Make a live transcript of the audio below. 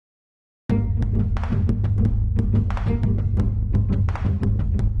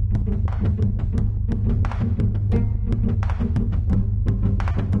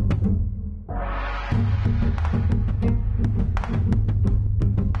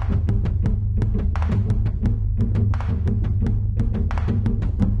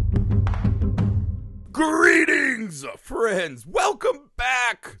Friends, welcome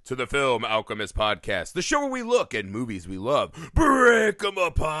back to the Film Alchemist Podcast, the show where we look at movies we love, break them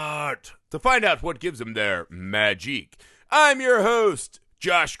apart, to find out what gives them their magique. I'm your host,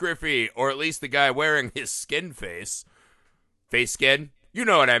 Josh Griffey, or at least the guy wearing his skin face. Face skin? You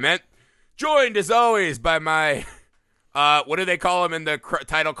know what I meant. Joined, as always, by my, what do they call him in the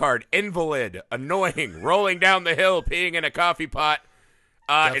title card? Invalid, annoying, rolling down the hill, peeing in a coffee pot,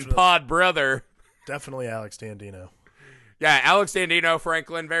 and pod brother. Definitely Alex Dandino. Yeah, Alex Dandino,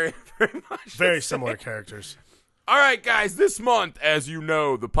 Franklin, very much. Very similar characters. All right, guys, this month, as you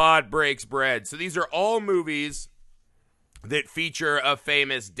know, the pod breaks bread. So these are all movies that feature a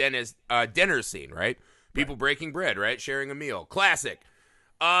famous dinner scene, right? People breaking bread, right? Sharing a meal. Classic.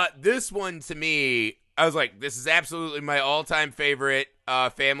 This one, to me, I was like, this is absolutely my all-time favorite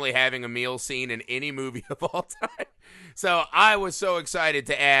family having a meal scene in any movie of all time. So I was so excited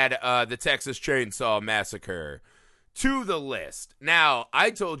to add the Texas Chainsaw Massacre to the list. Now, I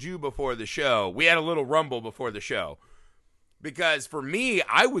told you before the show, we had a little rumble before the show, because for me,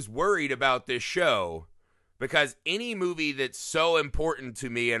 I was worried about this show because any movie that's so important to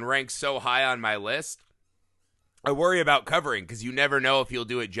me and ranks so high on my list, I worry about covering because you never know if you'll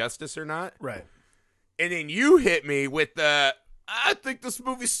do it justice or not. Right. And then you hit me with the, I think this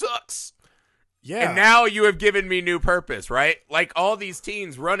movie sucks. Yeah. And now you have given me new purpose, right? Like all these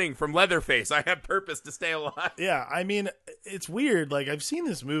teens running from Leatherface, I have purpose to stay alive. Yeah, I mean, it's weird. Like, I've seen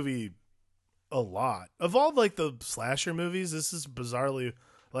this movie a lot. Of all, like, the slasher movies, this is bizarrely,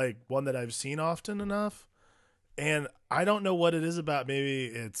 like, one that I've seen often enough. And I don't know what it is about. Maybe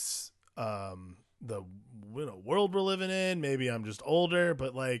it's the world we're living in. Maybe I'm just older.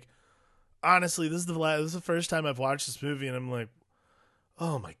 But, like, honestly, this is the first time I've watched this movie, and I'm like,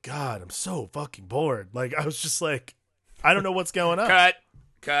 oh my God, I'm so fucking bored. Like, I was just like, I don't know what's going on.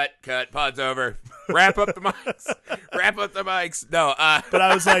 Cut. Pod's over. Wrap up the mics. No. But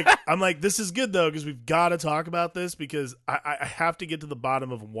I was like, I'm like, this is good though, because we've got to talk about this, because I have to get to the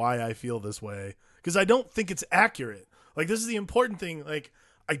bottom of why I feel this way, because I don't think it's accurate. Like, this is the important thing. Like,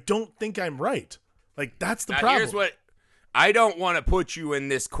 I don't think I'm right. Like, that's the problem. Here's what, I don't want to put you in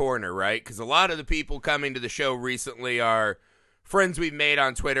this corner, right? Because a lot of the people coming to the show recently are friends we've made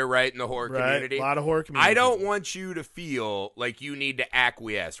on Twitter, right, in the horror community. A lot of horror community. I don't want you to feel like you need to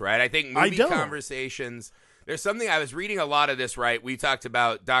acquiesce, right? I think movie conversations, there's something, I was reading a lot of this, right? We talked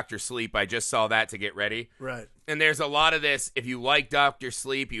about Dr. Sleep. I just saw that to get ready. Right. And there's a lot of this, if you like Dr.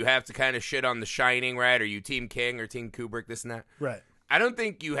 Sleep, you have to kind of shit on The Shining, right? Are you Team King or Team Kubrick, this and that? Right. I don't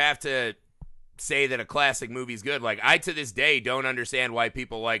think you have to say that a classic movie's good. Like, I to this day don't understand why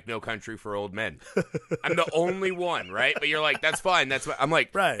people like No Country for Old Men. I'm the only one, right? But you're like, that's fine. That's what I'm like.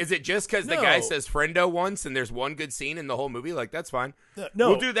 Right. Is it just because the guy says friendo once and there's one good scene in the whole movie? Like, that's fine.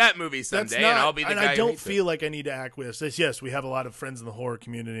 No, we'll do that movie someday, and I'll be the guy. And I don't who feel like I need to acquiesce. Yes, we have a lot of friends in the horror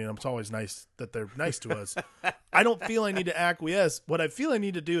community, and it's always nice that they're nice to us. I don't feel I need to acquiesce. What I feel I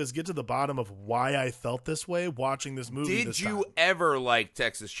need to do is get to the bottom of why I felt this way watching this movie. Did you ever like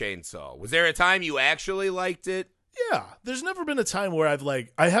Texas Chainsaw? Was there a time you actually liked it? Yeah, there's never been a time where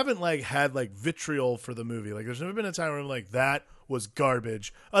I haven't like had like vitriol for the movie. Like, there's never been a time where I'm like, that was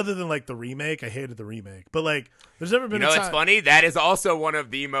garbage. Other than like the remake, I hated the remake. But like, there's never been. It's funny. That is also one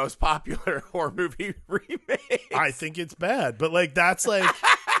of the most popular horror movie remakes. I think it's bad, but like that's like.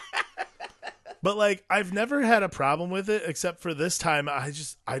 But like, I've never had a problem with it except for this time.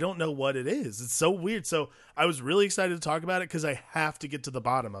 I don't know what it is. It's so weird. So I was really excited to talk about it because I have to get to the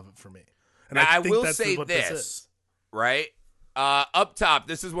bottom of it for me. And now, I think will that's say what this is. Right? Up top,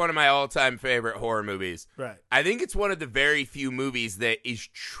 this is one of my all-time favorite horror movies. Right. I think it's one of the very few movies that is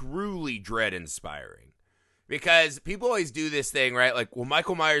truly dread-inspiring. Because people always do this thing, right? Like, well,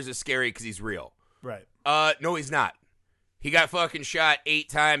 Michael Myers is scary because he's real. Right. No, he's not. He got fucking shot 8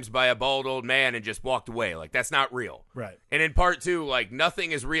 times by a bald old man and just walked away. Like, that's not real. Right. And in part 2, like,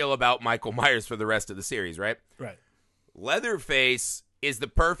 nothing is real about Michael Myers for the rest of the series, right? Right. Leatherface is the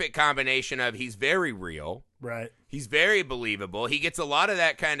perfect combination of he's very real. Right. He's very believable. He gets a lot of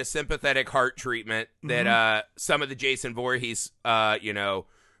that kind of sympathetic heart treatment that some of the Jason Voorhees,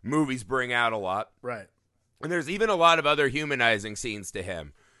 movies bring out a lot. Right. And there's even a lot of other humanizing scenes to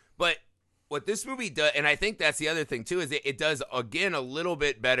him. But what this movie does, and I think that's the other thing too, is it does, again, a little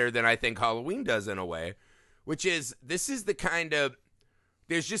bit better than I think Halloween does in a way, which is this is the kind of,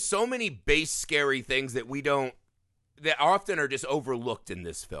 there's just so many base scary things that that often are just overlooked in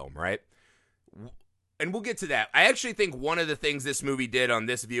this film, right? And we'll get to that. I actually think one of the things this movie did on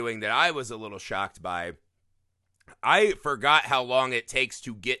this viewing that I was a little shocked by, I forgot how long it takes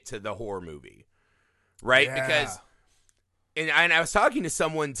to get to the horror movie, right? Yeah. Because And I was talking to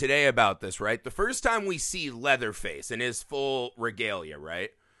someone today about this, right? The first time we see Leatherface in his full regalia,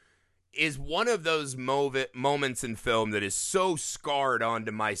 right, is one of those moments in film that is so scarred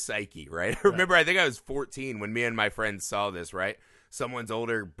onto my psyche, right? I remember, I think I was 14 when me and my friends saw this, right? Someone's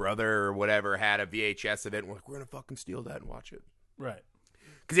older brother or whatever had a VHS of it, and we're like, we're going to fucking steal that and watch it. Right.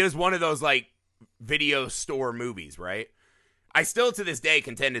 Because it was one of those, like, video store movies, right? I still to this day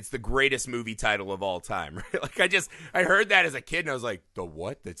contend it's the greatest movie title of all time, right? Like I heard that as a kid and I was like, the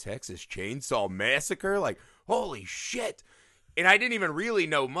what? The Texas Chainsaw Massacre? Like, holy shit. And I didn't even really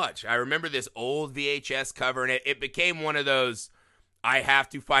know much. I remember this old VHS cover and it became one of those, I have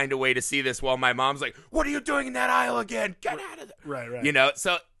to find a way to see this while my mom's like, what are you doing in that aisle again? Get out of there. Right. You know,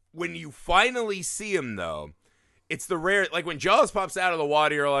 so when you finally see him though, it's the rare, like when Jaws pops out of the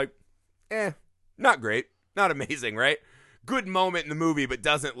water, you're like, not great, not amazing, right? Good moment in the movie, but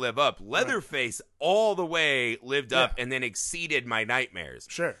doesn't live up. Leatherface all the way lived up and then exceeded my nightmares.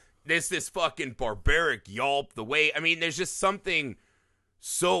 Sure. This fucking barbaric yelp, the way, I mean, there's just something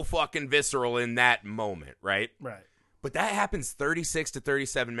so fucking visceral in that moment, right? Right. But that happens 36 to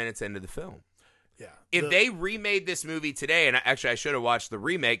 37 minutes into the film. Yeah. If they remade this movie today, and actually I should have watched the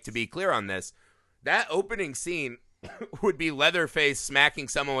remake to be clear on this, that opening scene would be Leatherface smacking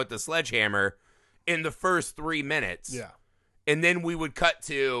someone with the sledgehammer in the first 3 minutes. Yeah. And then we would cut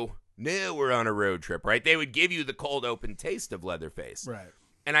to, now we're on a road trip, right? They would give you the cold open taste of Leatherface. Right.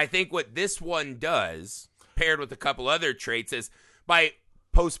 And I think what this one does, paired with a couple other traits, is by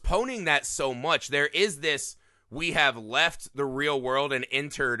postponing that so much, there is this, we have left the real world and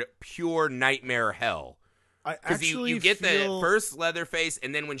entered pure nightmare hell. Because you get the first Leatherface,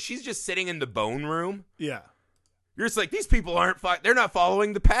 and then when she's just sitting in the bone room, yeah, you're just like, these people they're not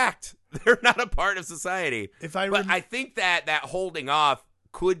following the pact. They're not a part of society. But I think that holding off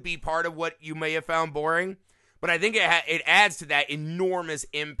could be part of what you may have found boring. But I think it adds to that enormous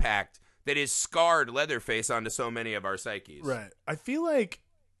impact that is scarred Leatherface onto so many of our psyches. Right. I feel like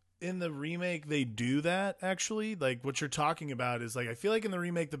in the remake they do that, actually. Like, what you're talking about is, like, I feel like in the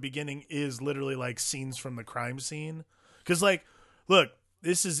remake the beginning is literally, like, scenes from the crime scene. Because, like, look,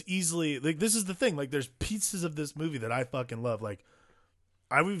 this is easily, like, this is the thing. Like, there's pieces of this movie that I fucking love. Like,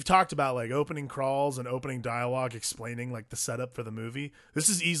 we've talked about, like, opening crawls and opening dialogue explaining, like, the setup for the movie. This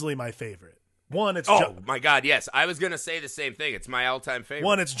is easily my favorite. One, it's my God, yes. I was going to say the same thing. It's my all-time favorite.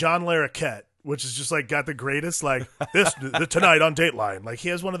 One, it's John Larroquette, which is just, like, got the greatest, like, tonight on Dateline. Like, he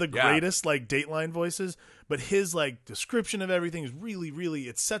has one of the greatest, like, Dateline voices, but his, like, description of everything is really, really,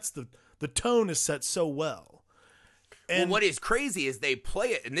 it sets the tone is set so well. And what is crazy is they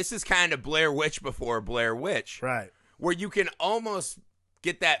play it, and this is kind of Blair Witch before Blair Witch. Right. Where you can almost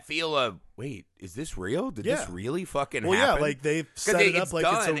get that feel of, wait, is this real? Did this really fucking happen? Yeah, like they've set it up like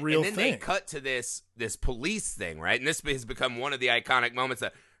it's a real thing. And then they cut to this police thing, right? And this has become one of the iconic moments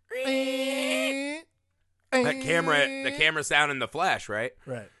that the camera sound in the flash, right?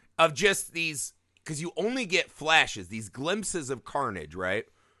 Right. Of just these, because you only get flashes, these glimpses of carnage, right?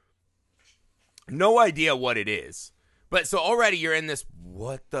 No idea what it is. But so already you're in this,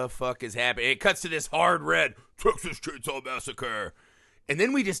 what the fuck is happening? It cuts to this hard red, Texas Chainsaw Massacre. And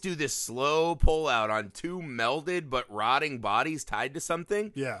then we just do this slow pull out on two melded but rotting bodies tied to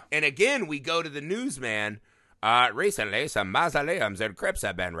something. Yeah. And again, we go to the newsman. Recently, some mausoleums and crypts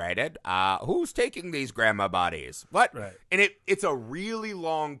have been raided. Who's taking these grandma bodies? What? Right. And it's a really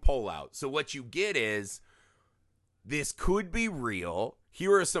long pull out. So what you get is, this could be real.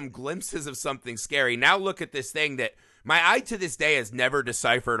 Here are some glimpses of something scary. Now look at this thing that my eye to this day has never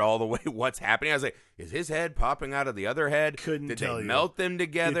deciphered all the way what's happening. I was like, is his head popping out of the other head? Did they melt them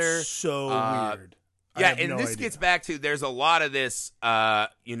together? It's so weird. Yeah, and this gets back to, there's a lot of this,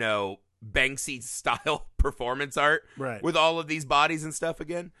 Banksy style performance art with all of these bodies and stuff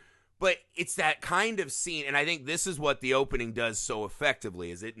again. But it's that kind of scene, and I think this is what the opening does so effectively,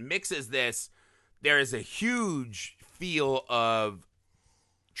 is it mixes this. There is a huge feel of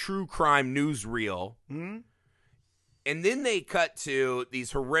true crime newsreel. Mm-hmm. And then they cut to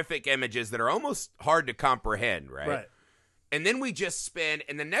these horrific images that are almost hard to comprehend, right? Right. And then we just spin,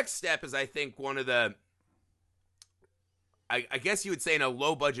 and the next step is, I think, one of the, I guess you would say in a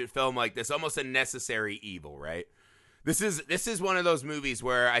low-budget film like this, almost a necessary evil, right? This is one of those movies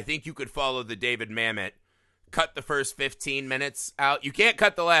where I think you could follow the David Mamet, cut the first 15 minutes out. You can't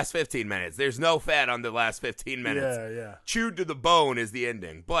cut the last 15 minutes. There's no fat on the last 15 minutes. Yeah. Chewed to the bone is the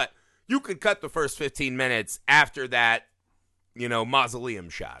ending. But you could cut the first 15 minutes after that, mausoleum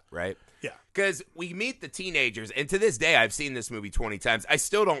shot, right? Yeah. Because we meet the teenagers, and to this day, I've seen this movie 20 times. I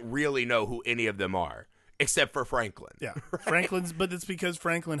still don't really know who any of them are, except for Franklin. Yeah. Right? But it's because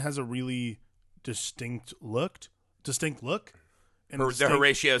Franklin has a really distinct look. distinct look. And The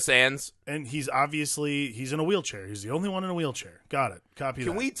Horatio Sands. And he's in a wheelchair. He's the only one in a wheelchair. Got it. Copy that.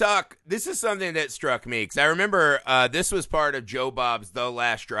 Can we talk? This is something that struck me because I remember this was part of Joe Bob's The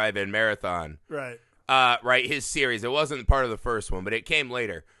Last Drive-In Marathon. Right. Right, his series. It wasn't part of the first one, but it came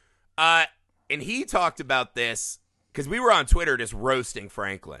later. And he talked about this because we were on Twitter just roasting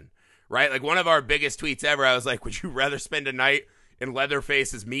Franklin, right? Like one of our biggest tweets ever, I was like, would you rather spend a night in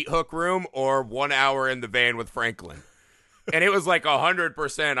Leatherface's meat hook room or 1 hour in the van with Franklin? And it was like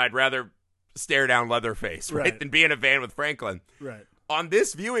 100%. I'd rather stare down Leatherface, right, than be in a van with Franklin. Right. On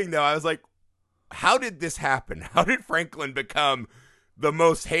this viewing, though, I was like, how did this happen? How did Franklin become the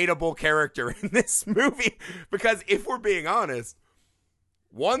most hateable character in this movie? Because if we're being honest,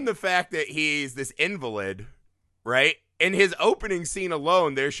 one, the fact that he's this invalid, right? In his opening scene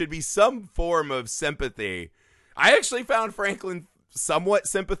alone, there should be some form of sympathy. I actually found Franklin somewhat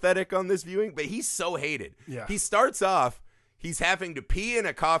sympathetic on this viewing, but he's so hated. Yeah. He starts off, he's having to pee in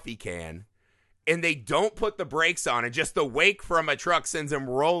a coffee can, and they don't put the brakes on, and just the wake from a truck sends him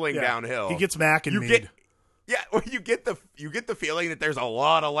rolling downhill. He gets Mac and Mead. Well, you get the feeling that there's a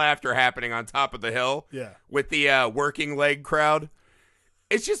lot of laughter happening on top of the hill. Yeah. With the working leg crowd.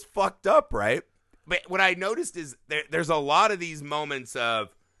 It's just fucked up, right? But what I noticed is there's a lot of these moments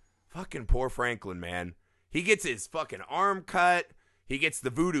of fucking poor Franklin, man. He gets his fucking arm cut. He gets the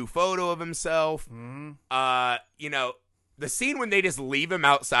voodoo photo of himself. Mm-hmm. The scene when they just leave him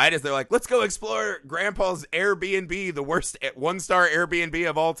outside is they're like, let's go explore Grandpa's Airbnb, the worst 1-star Airbnb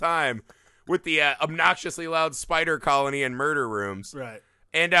of all time, with the obnoxiously loud spider colony and murder rooms. Right.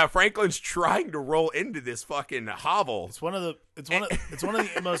 And Franklin's trying to roll into this fucking hovel. It's one of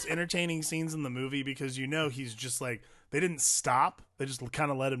the most entertaining scenes in the movie because he's just like, they didn't stop. They just kind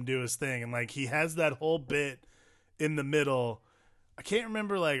of let him do his thing, and like he has that whole bit in the middle. I can't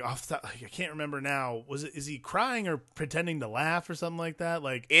remember I can't remember now. Is he crying or pretending to laugh or something like that?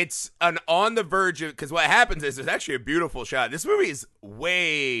 Like it's an on the verge of, because what happens is there's actually a beautiful shot. This movie is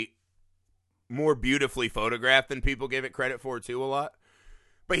way more beautifully photographed than people give it credit for too a lot.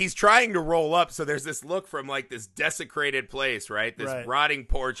 But he's trying to roll up, so there's this look from like this desecrated place, right? This rotting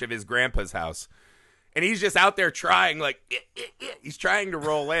porch of his grandpa's house. And he's just out there trying, he's trying to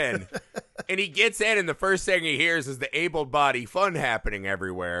roll in. And he gets in, and the first thing he hears is the able-bodied fun happening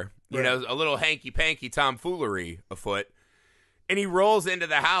everywhere. You know, a little hanky-panky tomfoolery afoot. And he rolls into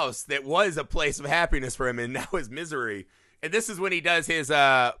the house that was a place of happiness for him, and now is misery. And this is when he does his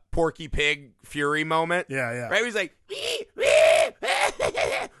Porky Pig Fury moment. Yeah, yeah. Right? He's like,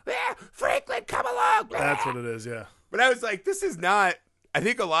 Franklin, come along. That's what it is, yeah. But I was like, this is not... I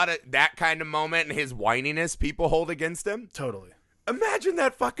think a lot of that kind of moment and his whininess people hold against him. Totally. Imagine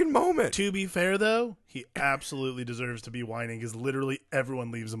that fucking moment. To be fair, though, he absolutely deserves to be whining because literally everyone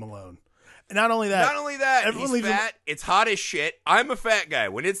leaves him alone. And not only that, everyone he's fat. It's hot as shit. I'm a fat guy.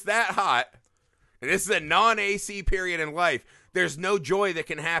 When it's that hot, and this is a non-AC period in life, there's no joy that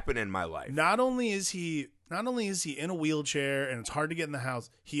can happen in my life. Not only is he in a wheelchair and it's hard to get in the house,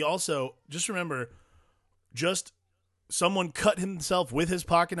 he also, just remember, someone cut himself with his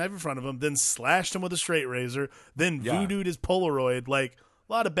pocket knife in front of him, then slashed him with a straight razor, then voodooed his Polaroid. Like,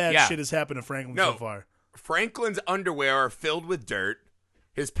 a lot of bad shit has happened to Franklin so far. Franklin's underwear are filled with dirt.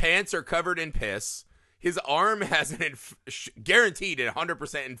 His pants are covered in piss. His arm has an guaranteed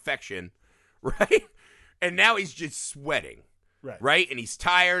 100% infection, right? And now he's just sweating, right? And he's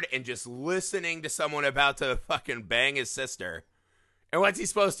tired and just listening to someone about to fucking bang his sister. And what's he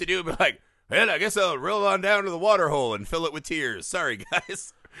supposed to do? Be like, well, I guess I'll roll on down to the water hole and fill it with tears. Sorry,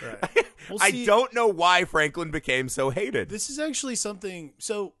 guys. Right. Well, I don't know why Franklin became so hated. This is actually something.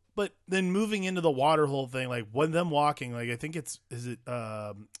 So, but then moving into the water hole thing, like when them walking, like I think is it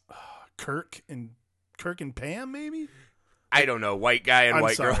Kirk and Pam, maybe? I don't know. White guy and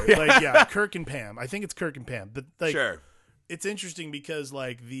white girl. Like, yeah, Kirk and Pam. I think it's Kirk and Pam. But like, sure. It's interesting because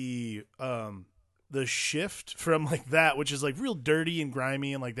like the shift from like that, which is like real dirty and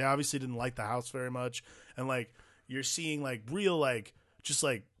grimy, and like they obviously didn't like the house very much, and like you're seeing like real like just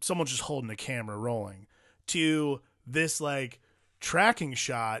like someone just holding a camera rolling, to this like tracking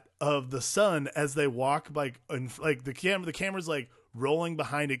shot of the sun as they walk, like, and like the camera's like rolling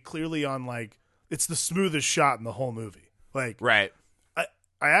behind it, clearly on like it's the smoothest shot in the whole movie. Like, right. I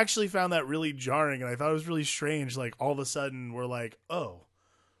actually found that really jarring, and I thought it was really strange. Like all of a sudden we're like, oh.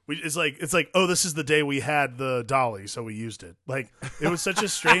 It's like, oh, this is the day we had the dolly, so we used it. Like, it was such a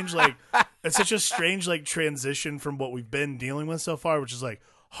strange, transition from what we've been dealing with so far, which is like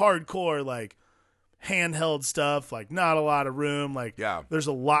hardcore, like handheld stuff, like not a lot of room. Like, there's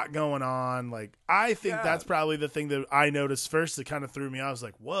a lot going on. Like, I think that's probably the thing that I noticed first that kind of threw me off. I was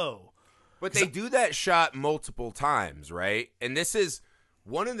like, whoa, But they do that shot multiple times, right? And this is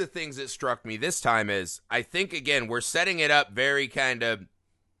one of the things that struck me this time is, I think, again, we're setting it up very kind of,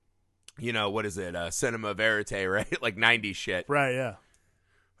 what is it? Cinema verite, right? Like 90s shit. Right, yeah.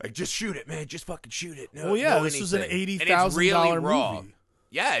 Like, just shoot it, man. Just fucking shoot it. No, well, yeah, no this was an anything. $80,000 movie.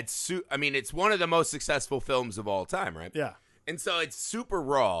 Yeah, it's one of the most successful films of all time, right? Yeah. And so it's super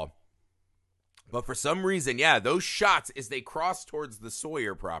raw. But for some reason, yeah, those shots as they cross towards the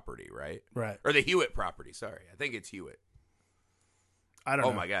Sawyer property, right? Right. Or the Hewitt property, sorry. I think it's Hewitt. I don't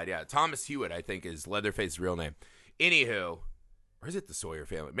know. Oh, my God, yeah. Thomas Hewitt, I think, is Leatherface's real name. Anywho, or is it the Sawyer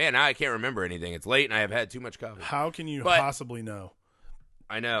family? Man, now I can't remember anything. It's late and I have had too much coffee. How can you possibly know?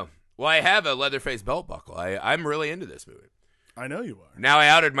 I know. Well, I have a Leatherface belt buckle. I'm really into this movie. I know you are. Now I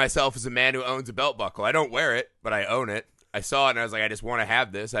outed myself as a man who owns a belt buckle. I don't wear it, but I own it. I saw it and I was like, I just want to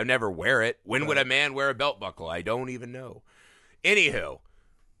have this. I never wear it. When would a man wear a belt buckle? I don't even know. Anywho,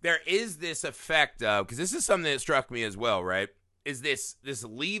 there is this effect of, because this is something that struck me as well, right? Is this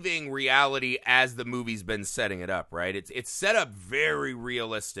leaving reality as the movie's been setting it up, right? It's set up very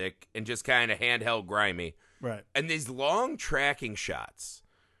realistic and just kind of handheld grimy. Right. And these long tracking shots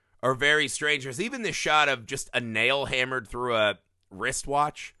are very strange. There's even this shot of just a nail hammered through a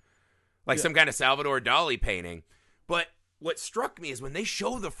wristwatch, like some kind of Salvador Dali painting. But what struck me is when they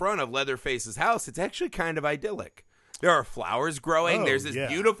show the front of Leatherface's house, it's actually kind of idyllic. There are flowers growing. There's this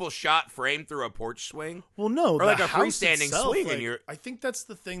beautiful shot framed through a porch swing. Well, no, or like a house freestanding itself, swing. Like, in your... I think that's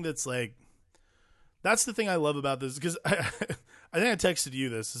the thing that's like, that's the thing I love about this, because I think I texted you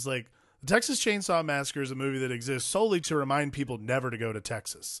this. It's like, the Texas Chainsaw Massacre is a movie that exists solely to remind people never to go to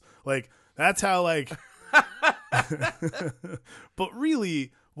Texas. Like, that's how, like, but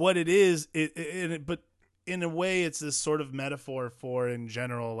really what it is, but in a way, it's this sort of metaphor for, in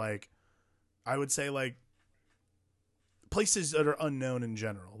general, like, I would say, like, places that are unknown in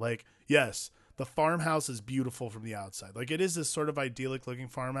general. Like, yes, the farmhouse is beautiful from the outside. Like, it is this sort of idyllic looking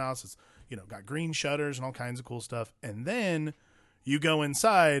farmhouse. It's, got green shutters and all kinds of cool stuff. And then you go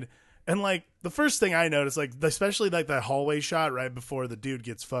inside, and, like, the first thing I noticed, like, especially, like, that hallway shot right before the dude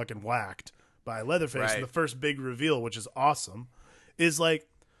gets fucking whacked by Leatherface, right. And the first big reveal, which is awesome, is like,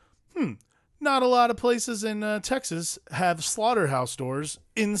 not a lot of places in Texas have slaughterhouse doors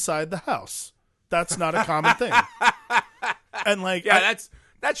inside the house. That's not a common thing. And like,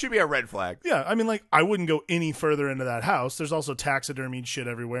 that should be a red flag. Yeah, I mean, like, I wouldn't go any further into that house. There's also taxidermied shit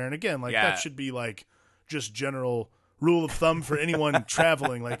everywhere, and again, like, that should be like just general rule of thumb for anyone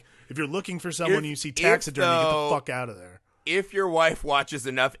traveling. Like, if you're looking for someone, you see taxidermy, get the fuck out of there. If your wife watches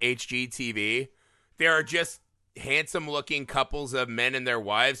enough HGTV, there are just handsome-looking couples of men and their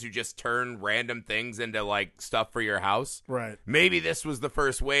wives who just turn random things into, like, stuff for your house. Right. Maybe this was the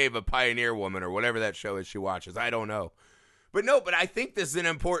first wave of Pioneer Woman or whatever that show is she watches. I don't know. But no, but I think this is an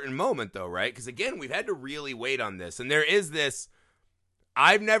important moment, though, right? Because, again, we've had to really wait on this. And there is this,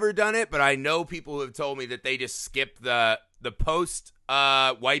 I've never done it, but I know people who have told me that they just skip the post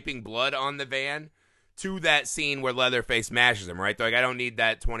wiping blood on the van to that scene where Leatherface mashes him, right? They're like, I don't need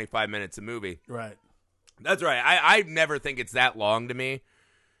that 25 minutes of movie. Right. That's right. I never think it's that long to me.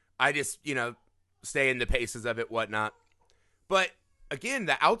 I just, stay in the paces of it, whatnot. But, again,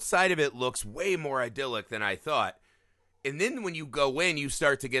 the outside of it looks way more idyllic than I thought. And then when you go in, you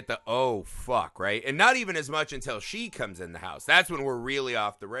start to get the, oh, fuck, right? And not even as much until she comes in the house. That's when we're really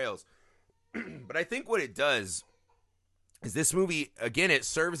off the rails. But I think what it does is this movie, again, it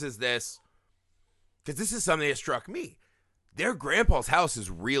serves as this, because this is something that struck me. Their grandpa's house is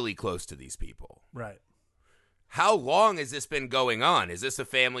really close to these people. Right. How long has this been going on? Is this a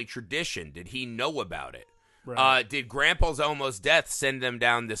family tradition? Did he know about it? Right. Did grandpa's almost death send them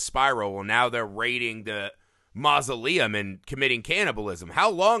down this spiral? Well, now they're raiding the mausoleum and committing cannibalism. How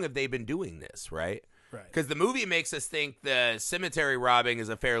long have they been doing this, right? Right. Because the movie makes us think the cemetery robbing is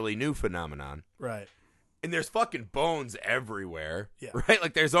a fairly new phenomenon. Right. And there's fucking bones everywhere, yeah. Right?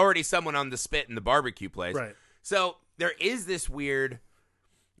 Like, there's already someone on the spit in the barbecue place. Right. So there is this weird,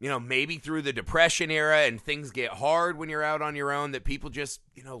 maybe through the Depression era and things get hard when you're out on your own, that people just,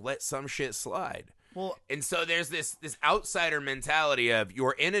 let some shit slide. Well, and so there's this outsider mentality of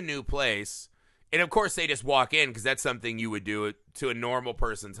you're in a new place, and of course they just walk in because that's something you would do to a normal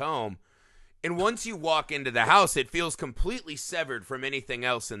person's home. And once you walk into the house, it feels completely severed from anything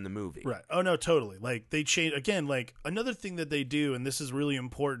else in the movie. Right. Oh, no, totally. Like, they change, again, like, another thing that they do, and this is really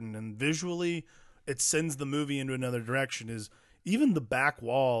important, and visually it sends the movie into another direction, is even the back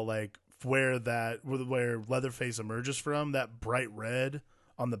wall, like, where Leatherface emerges from, that bright red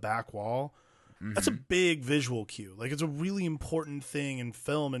on the back wall, that's a big visual cue. Like, it's a really important thing in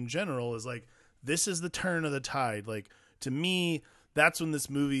film in general, is, like, this is the turn of the tide. Like, to me, that's when this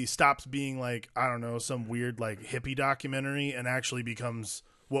movie stops being like, I don't know, some weird like hippie documentary and actually becomes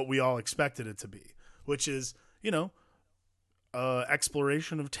what we all expected it to be, which is,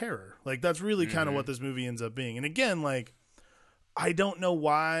 exploration of terror. Like that's really kind of what this movie ends up being. And again, like I don't know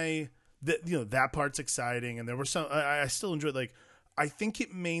why that part's exciting, and there were some I still enjoyed. Like I think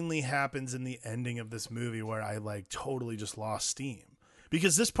it mainly happens in the ending of this movie where I like totally just lost steam,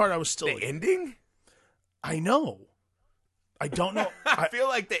 because this part I was still the ending. I know. I don't know. I feel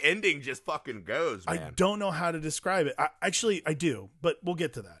like the ending just fucking goes, man. I don't know how to describe it. I do, but we'll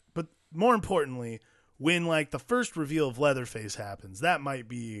get to that. But more importantly, when like the first reveal of Leatherface happens, that might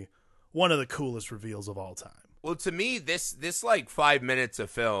be one of the coolest reveals of all time. Well, to me, this like 5 minutes of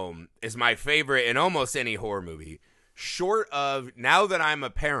film is my favorite in almost any horror movie. Short of, now that I'm a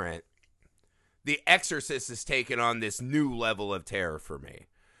parent, The Exorcist has taken on this new level of terror for me.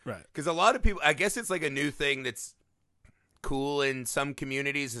 Right. Because a lot of people, I guess it's like a new thing that's cool in some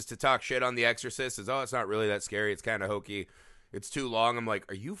communities, is to talk shit on The Exorcist. Is, oh, it's not really that scary. It's kind of hokey. It's too long. I'm like,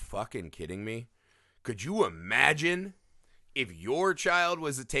 are you fucking kidding me? Could you imagine if your child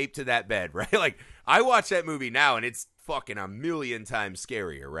was taped to that bed, right? Like, I watch that movie now, and it's fucking a million times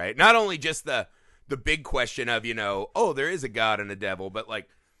scarier, right? Not only just the big question of, oh, there is a God and a devil, but like,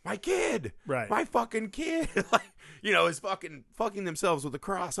 my kid, right? My fucking kid, like, is fucking themselves with a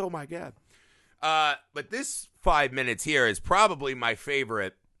cross. Oh my God. But this 5 minutes here is probably my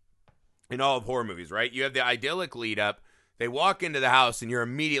favorite in all of horror movies, right? You have the idyllic lead up. They walk into the house and you're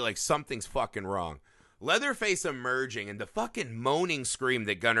immediately like, something's fucking wrong. Leatherface emerging and the fucking moaning scream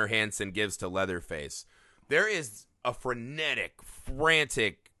that Gunnar Hansen gives to Leatherface. There is a frenetic,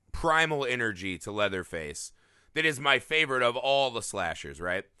 frantic, primal energy to Leatherface that is my favorite of all the slashers,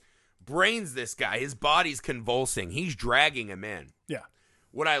 right? Brains this guy. His body's convulsing. He's dragging him in. Yeah.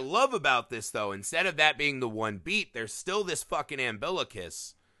 What I love about this, though, instead of that being the one beat, there's still this fucking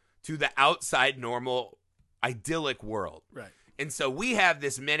umbilicus to the outside normal idyllic world. Right. And so we have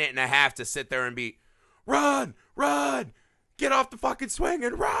this minute and a half to sit there and be, run, get off the fucking swing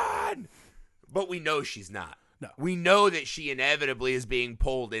and run. But we know she's not. No. We know that she inevitably is being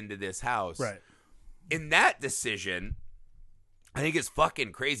pulled into this house. Right. In that decision, I think it's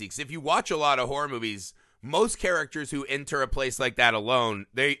fucking crazy. Because if you watch a lot of horror movies, most characters who enter a place like that alone,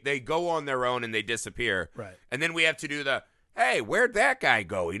 they go on their own and they disappear. Right. And then we have to do the, hey, where'd that guy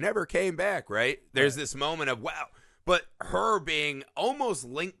go? He never came back, right? There's this moment of, wow. But her being almost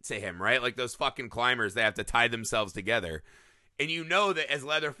linked to him, right? Like those fucking climbers, they have to tie themselves together. And you know that as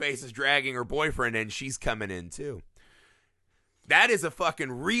Leatherface is dragging her boyfriend in, she's coming in too. That is a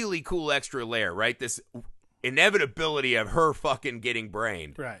fucking really cool extra layer, right? This inevitability of her fucking getting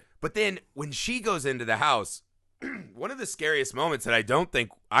brained. Right. But then when she goes into the house, one of the scariest moments that I don't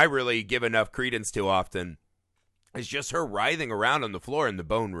think I really give enough credence to often is just her writhing around on the floor in the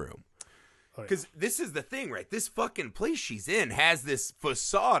bone room. Because this is the thing, right? This fucking place she's in has this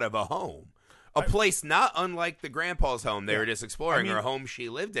facade of a home. A place not unlike the grandpa's home they were just exploring, or a home she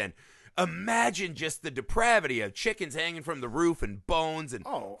lived in. Imagine just the depravity of chickens hanging from the roof and bones and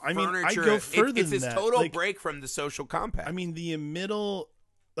furniture. I go further it's than this that. total break from the social compact. I mean, the middle,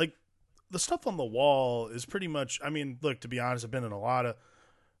 like, the stuff on the wall is pretty much, I mean, look, to be honest,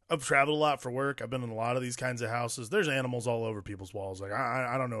 I've traveled a lot for work. I've been in a lot of these kinds of houses. There's animals all over people's walls. Like,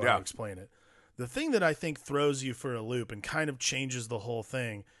 I don't know how to explain it. The thing that I think throws you for a loop and kind of changes the whole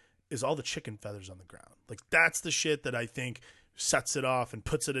thing is all the chicken feathers on the ground. Like, that's the shit that I think sets it off and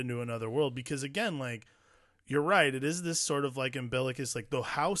puts it into another world. Because, again, like, you're right. It is this sort of, like, umbilicus. Like, the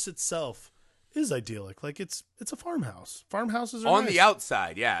house itself is idyllic. Like, it's a farmhouse. Farmhouses are on nice. The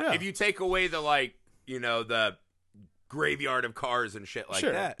outside, yeah. If you take away the, like, the graveyard of cars and shit like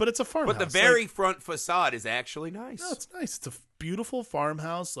that. But it's a farmhouse. But the very front facade is actually nice. No, it's nice. It's a beautiful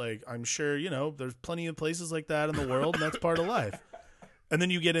farmhouse. Like, I'm sure, there's plenty of places like that in the world, and that's part of life. And then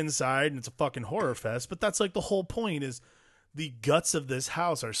you get inside, and it's a fucking horror fest. But that's, like, the whole point is the guts of this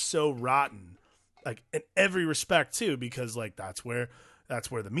house are so rotten, like, in every respect, too, because, like, that's where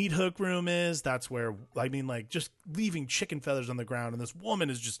the meat hook room is. That's where, I mean, like, just leaving chicken feathers on the ground, and this woman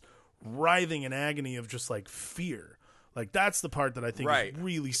is just writhing in agony of just, like, fear. Like, that's the part that I think is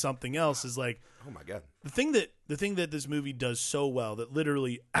really something else, is like, oh my God, the thing that this movie does so well, that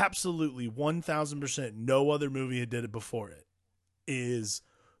literally absolutely 1,000% no other movie had did it before it, is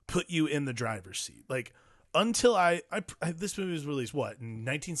put you in the driver's seat. Like, until this movie was released, what, in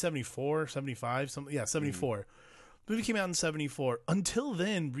 1974, 75, something? Yeah, 74. The movie came out in 74. Until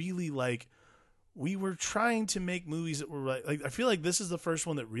then, really, like, we were trying to make movies that were like I feel like this is the first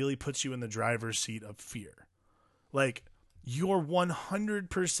one that really puts you in the driver's seat of fear. Like, you're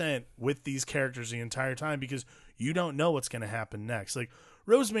 100% with these characters the entire time because you don't know what's going to happen next. Like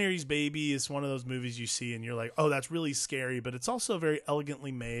Rosemary's Baby is one of those movies you see and you're like, oh, that's really scary, but it's also very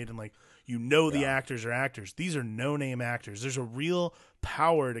elegantly made and like, you know, the actors are actors. These are no-name actors. There's a real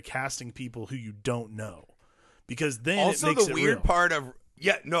power to casting people who you don't know because then also it makes the it weird real. part of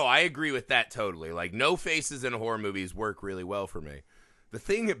I agree with that totally. Like no faces in horror movies work really well for me. The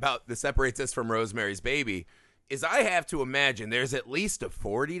thing about that separates us from Rosemary's Baby is I have to imagine there's at least a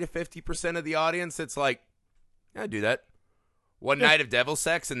 40 to 50% of the audience that's like, I do that. One night of devil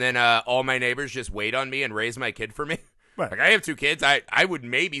sex and then all my neighbors just wait on me and raise my kid for me. Right. Like I have 2 kids. I would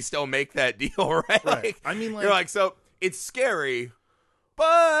maybe still make that deal, right? Like, I mean, like, you're like, so it's scary,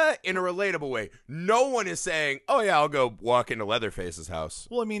 but in a relatable way. No one is saying, oh yeah, I'll go walk into Leatherface's house.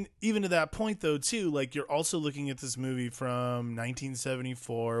 well, I mean, even to that point though, too, like you're also looking at this movie from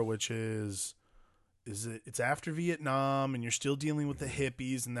 1974, which is it's after Vietnam and you're still dealing with the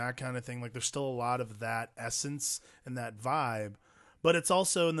hippies and that kind of thing. Like there's still a lot of that essence and that vibe. But it's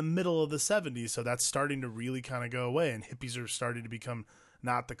also in the middle of the 70s, so that's starting to really kind of go away, and hippies are starting to become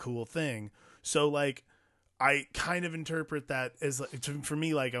not the cool thing. So, like, I kind of interpret that as, for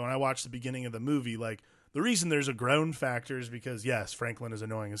me, like, when I watch the beginning of the movie, like, the reason there's a groan factor is because, yes, Franklin is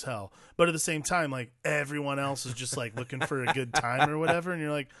annoying as hell. But at the same time, like, everyone else is just, like, looking for a good time or whatever, and you're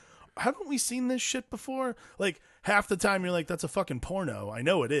like, haven't we seen this shit before? Like, half the time you're like, that's a fucking porno. I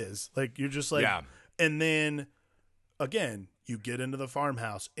know it is. Like, you're just like, Yeah. And then, again, you get into the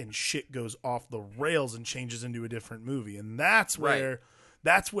farmhouse and shit goes off the rails and changes into a different movie. And that's where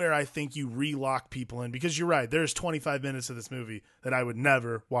I think you relock people in, because you're right. There's 25 minutes of this movie that I would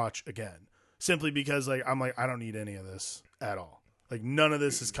never watch again, simply because I'm like, I don't need any of this at all. Like none of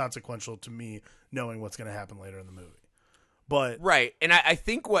this is consequential to me knowing what's going to happen later in the movie. But Right. And I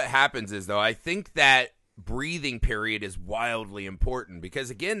think what happens is, though, I think that breathing period is wildly important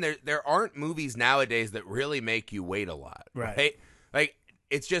because, again, there aren't movies nowadays that really make you wait a lot. Right? Like,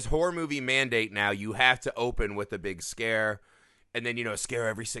 it's just horror movie mandate now. You have to open with a big scare and then, a scare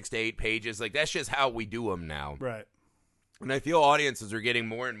every 6 to 8 pages. Like, that's just how we do them now. Right. And I feel audiences are getting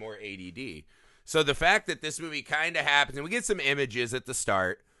more and more ADD. So the fact that this movie kind of happens, and we get some images at the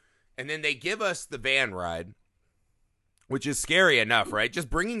start, and then they give us the van ride, which is scary enough, right? Just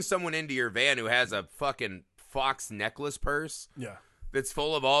bringing someone into your van who has a fucking fox necklace purse that's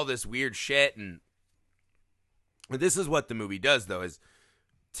full of all this weird shit. And this is what the movie does, though, is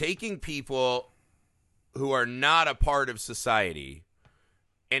taking people who are not a part of society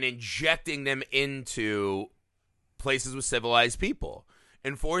and injecting them into places with civilized people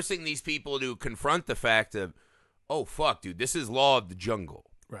and forcing these people to confront the fact of, oh, fuck, dude, this is law of the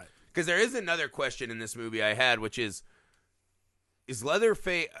jungle. Right. Because there is another question in this movie I had, which is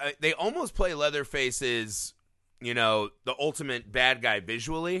Leatherface, they almost play Leatherface as, the ultimate bad guy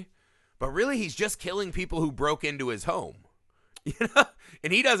visually, but really he's just killing people who broke into his home.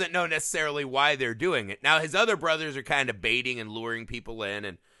 And he doesn't know necessarily why they're doing it. Now, his other brothers are kind of baiting and luring people in,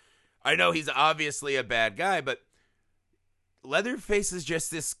 and I know he's obviously a bad guy, but Leatherface is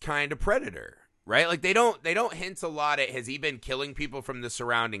just this kind of predator, right? Like they don't hint a lot at, has he been killing people from the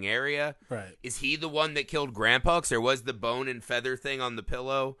surrounding area? Right. Is he the one that killed Grandpa? 'Cause there was the bone and feather thing on the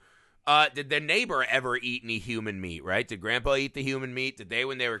pillow. Did the neighbor ever eat any human meat, right? Did Grandpa eat the human meat? Did they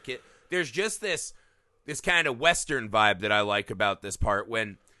when they were kids? There's just this kind of Western vibe that I like about this part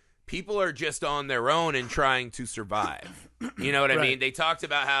when people are just on their own and trying to survive. You know what I mean? They talked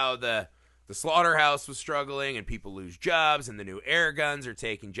about how the slaughterhouse was struggling and people lose jobs and the new air guns are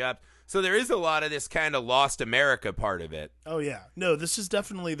taking jobs. So there is a lot of this kind of lost America part of it. Oh, yeah. No, this is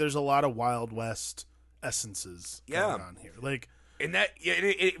definitely, there's a lot of Wild West essences going on here. Like, and that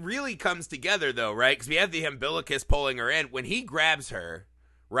it really comes together, though, right? Because we have the umbilicus pulling her in. When he grabs her,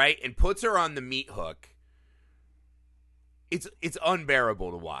 right, and puts her on the meat hook, it's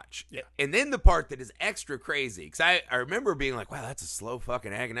unbearable to watch. Yeah. And then the part that is extra crazy, because I remember being like, wow, that's a slow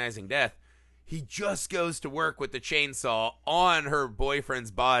fucking agonizing death. He just goes to work with the chainsaw on her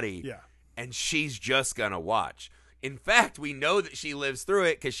boyfriend's body. Yeah. And she's just going to watch. In fact, we know that she lives through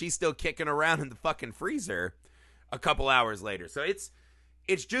it because she's still kicking around in the fucking freezer a couple hours later. So it's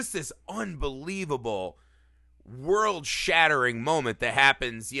just this unbelievable world-shattering moment that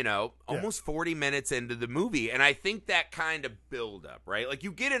happens, almost 40 minutes into the movie. And I think that kind of build-up, right? Like,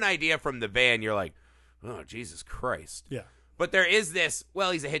 you get an idea from the van, you're like, oh, Jesus Christ. Yeah. But there is this,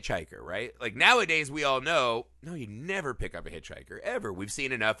 well, he's a hitchhiker, right? Like, nowadays we all know, no, you never pick up a hitchhiker, ever. We've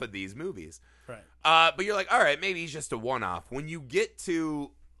seen enough of these movies. Right. But you're like, all right, maybe he's just a one-off. When you get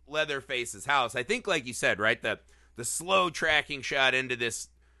to Leatherface's house, I think, like you said, right, the slow tracking shot into this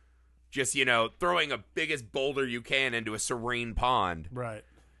just, throwing a biggest boulder you can into a serene pond. Right.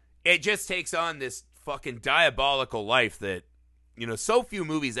 It just takes on this fucking diabolical life that, so few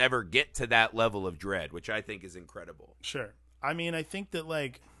movies ever get to that level of dread, which I think is incredible. Sure. I mean, I think that,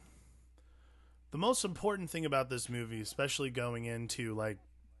 like, the most important thing about this movie, especially going into, like,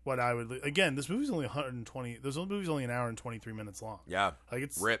 what I would... Again, this movie's only 120... This movie's only an hour and 23 minutes long. Yeah. Like,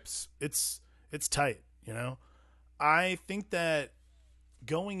 it's... Rips. It's tight, I think that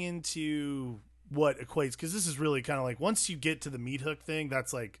going into what equates... Because this is really kind of like... Once you get to the meat hook thing,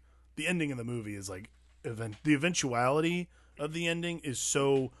 that's, like... The ending of the movie is, like... The eventuality of the ending is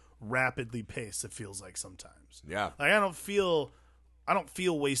so rapidly paced, it feels like sometimes. Yeah. Like, I don't feel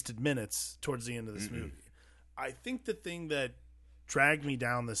wasted minutes towards the end of this movie. I think the thing that dragged me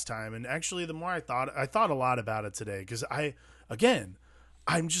down this time, and actually the more I thought a lot about it today, because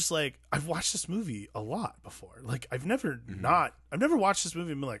I'm just like, I've watched this movie a lot before. Like, I've never watched this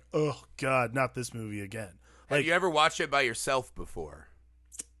movie and been like, oh God, not this movie again. Like, have you ever watched it by yourself before?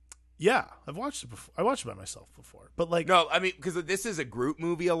 Yeah, I've watched it before. I watched it by myself before, but like, no, I mean, because this is a group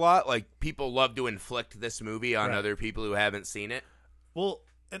movie a lot. Like, people love to inflict this movie on other people who haven't seen it. Well,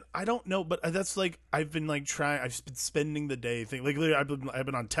 and I don't know, but that's like, I've been like I've been spending the day like literally I've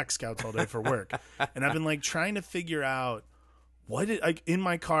been on Tech Scouts all day for work, and I've been like trying to figure out in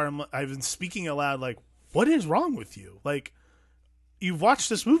my car. I've been speaking aloud like, what is wrong with you? Like, you've watched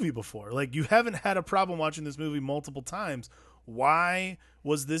this movie before. Like, you haven't had a problem watching this movie multiple times. Why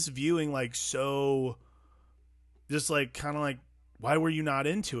was this viewing like so just like kind of like, why were you not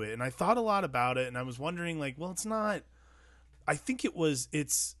into it? And I thought a lot about it, and I was wondering like, well, it's not, I think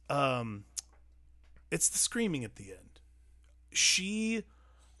it's the screaming at the end. She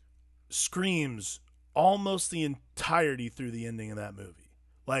screams almost the entirety through the ending of that movie.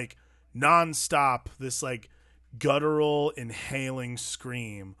 Like, nonstop, this like guttural inhaling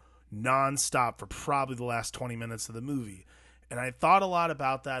scream nonstop for probably the last 20 minutes of the movie. And I thought a lot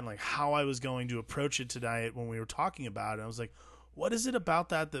about that and like how I was going to approach it tonight when we were talking about it. I was like, what is it about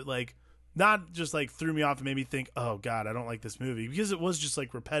that like not just like threw me off and made me think, oh God, I don't like this movie, because it was just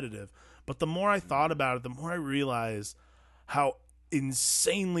like repetitive. But the more I thought about it, the more I realized how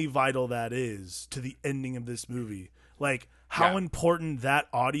insanely vital that is to the ending of this movie. Like, how important that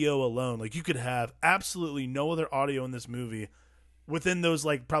audio alone, like, you could have absolutely no other audio in this movie within those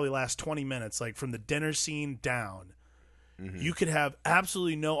like probably last 20 minutes, like from the dinner scene down. You could have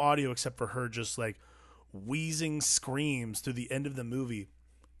absolutely no audio except for her just like wheezing screams through the end of the movie.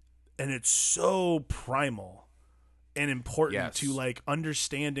 And it's so primal and important to like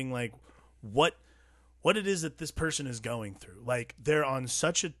understanding like what it is that this person is going through. Like, they're on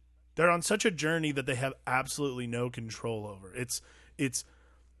such a journey that they have absolutely no control over. It's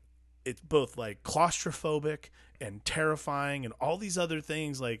both like claustrophobic and terrifying and all these other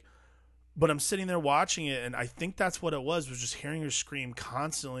things, like, but I'm sitting there watching it, and I think that's what it was just hearing her scream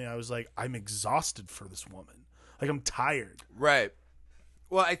constantly. I was like, I'm exhausted for this woman. Like, I'm tired. Right.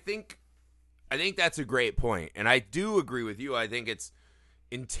 Well, I think that's a great point, and I do agree with you. I think it's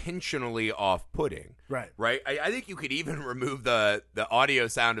intentionally off-putting. Right. Right? I think you could even remove the audio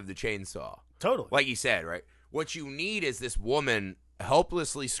sound of the chainsaw. Totally. Like you said, right? What you need is this woman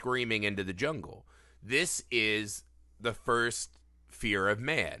helplessly screaming into the jungle. This is the first fear of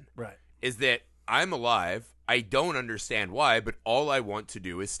man. Right. Is that I'm alive. I don't understand why, but all I want to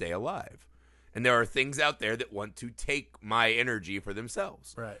do is stay alive. And there are things out there that want to take my energy for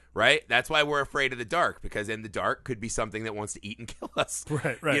themselves. Right. Right? That's why we're afraid of the dark, because in the dark could be something that wants to eat and kill us.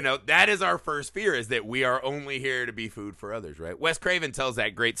 Right. That is our first fear, is that we are only here to be food for others, right? Wes Craven tells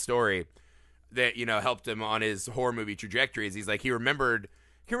that great story that, helped him on his horror movie trajectory. Is he's like, he remembered,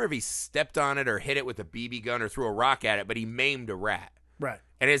 I can't remember if he stepped on it or hit it with a BB gun or threw a rock at it, but he maimed a rat. Right.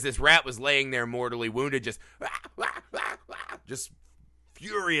 And as this rat was laying there mortally wounded, just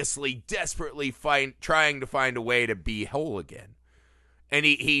furiously, desperately trying to find a way to be whole again. And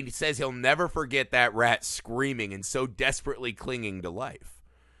he says he'll never forget that rat screaming and so desperately clinging to life.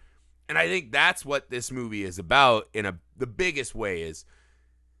 And I think that's what this movie is about in the biggest way, is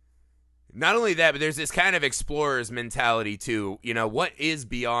not only that, but there's this kind of explorer's mentality too. What is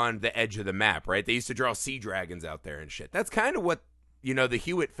beyond the edge of the map, right? They used to draw sea dragons out there and shit. That's kind of what, the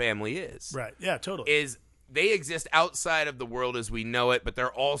Hewitt family is. Right. Yeah, totally. Is they exist outside of the world as we know it, but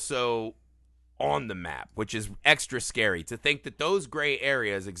they're also on the map, which is extra scary to think that those gray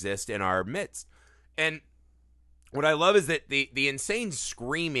areas exist in our midst. And what I love is that the insane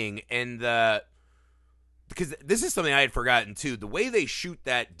screaming and because this is something I had forgotten too, the way they shoot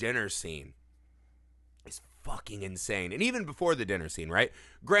that dinner scene is fucking insane. And even before the dinner scene, right?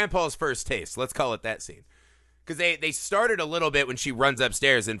 Grandpa's first taste, let's call it that scene. because they started a little bit when she runs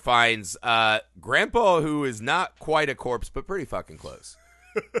upstairs and finds Grandpa, who is not quite a corpse, but pretty fucking close.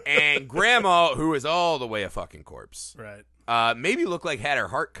 And Grandma, who is all the way a fucking corpse. Right. Maybe looked like had her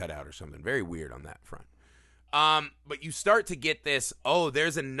heart cut out or something. Very weird on that front. But you start to get this,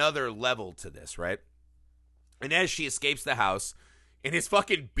 there's another level to this, right? And as she escapes the house and is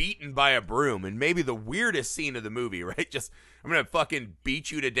fucking beaten by a broom, and maybe the weirdest scene of the movie, right? Just, I'm going to fucking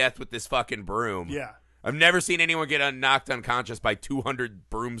beat you to death with this fucking broom. Yeah. I've never seen anyone get knocked unconscious by 200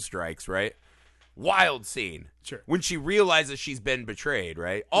 broom strikes, right? Wild scene. Sure. When she realizes she's been betrayed,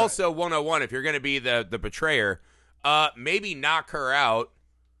 right? Also, 101, if you're going to be the betrayer, maybe knock her out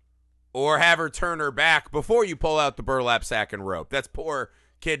or have her turn her back before you pull out the burlap sack and rope. That's poor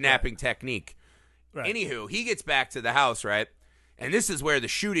kidnapping technique. Right. Anywho, he gets back to the house, right? And this is where the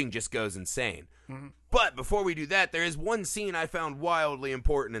shooting just goes insane. Mm-hmm. But before we do that, there is one scene I found wildly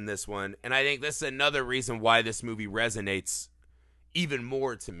important in this one, and I think this is another reason why this movie resonates even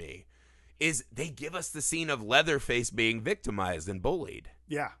more to me, is they give us the scene of Leatherface being victimized and bullied.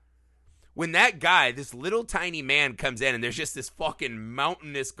 Yeah. When that guy, this little tiny man, comes in and there's just this fucking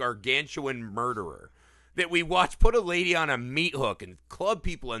mountainous gargantuan murderer that we watch put a lady on a meat hook and club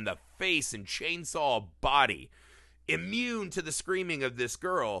people in the face and chainsaw a body, immune to the screaming of this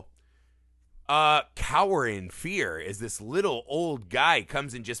girl, cower in fear as this little old guy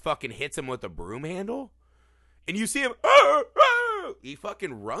comes and just fucking hits him with a broom handle. And you see him, he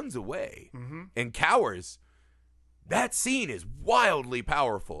fucking runs away and cowers. That scene is wildly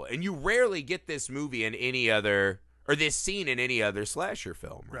powerful, and you rarely get this movie in any other, or this scene in any other slasher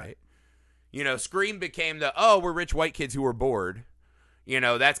film, right? You know, Scream became the, we're rich white kids who are bored. You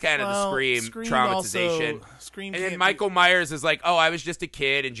know, that's kind of the Scream traumatization. Scream and then Michael Myers is like, I was just a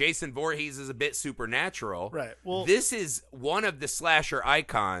kid, and Jason Voorhees is a bit supernatural. Right. Well, this is one of the slasher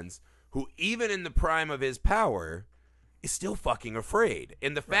icons who, even in the prime of his power, is still fucking afraid.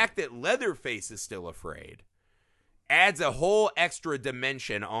 And the fact that Leatherface is still afraid adds a whole extra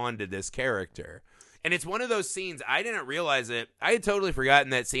dimension onto this character. And it's one of those scenes, I didn't realize it. I had totally forgotten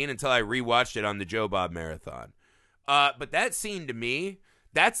that scene until I rewatched it on the Joe Bob Marathon. But that scene, to me,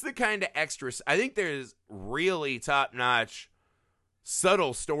 that's the kind of extra. I think there's really top-notch,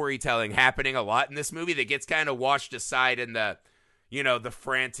 subtle storytelling happening a lot in this movie that gets kind of washed aside in the, the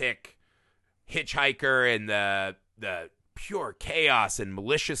frantic hitchhiker and the pure chaos and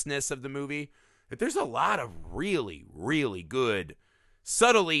maliciousness of the movie. But there's a lot of really, really good,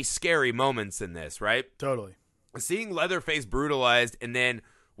 subtly scary moments in this, right? Totally. Seeing Leatherface brutalized, and then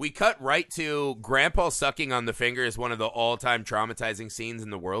we cut right to Grandpa sucking on the finger is one of the all-time traumatizing scenes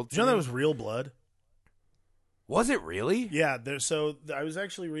in the world. Did you know that was real blood? Was it really? Yeah. So I was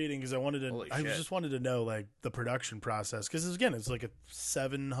actually reading because I just wanted to know like the production process, because again, it's like a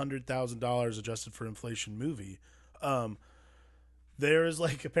 $700,000 adjusted for inflation movie. There is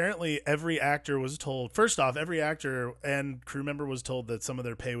like, apparently every actor was told, first off, every actor and crew member was told that some of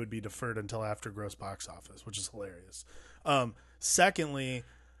their pay would be deferred until after gross box office, which is hilarious. Secondly,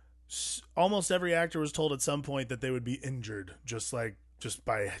 almost every actor was told at some point that they would be injured just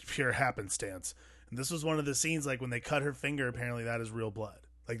by pure happenstance. And this was one of the scenes, like when they cut her finger, apparently that is real blood.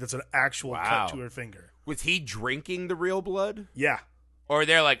 Like that's an actual cut to her finger. Was he drinking the real blood? Yeah. Or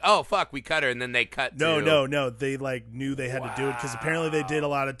they're like, oh, fuck, we cut her, and then they cut No. They, like, knew they had to do it, because apparently they did a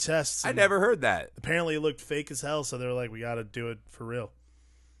lot of tests. I never heard that. Apparently it looked fake as hell, so they were like, we got to do it for real.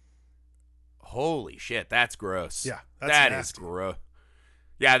 Holy shit, that's gross. Yeah, that is gross.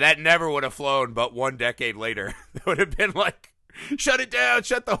 Yeah, that never would have flown, but 1 decade later, it would have been like, shut it down,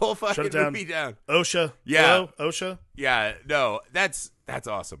 shut the whole fucking movie down. OSHA. Yeah. Hello, OSHA. Yeah, no, that's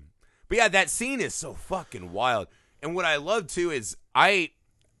awesome. But yeah, that scene is so fucking wild. And what I love, too, is I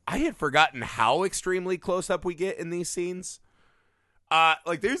had forgotten how extremely close up we get in these scenes.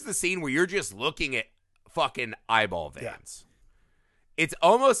 Like, there's the scene where you're just looking at fucking eyeball veins. Yeah. It's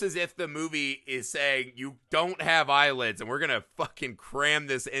almost as if the movie is saying, you don't have eyelids, and we're going to fucking cram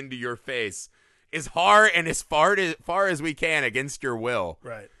this into your face as hard and as far as we can against your will.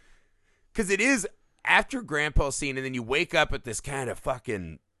 Right. Because it is after Grandpa's scene, and then you wake up at this kind of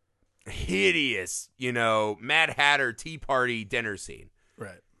fucking hideous, Mad Hatter Tea Party dinner scene.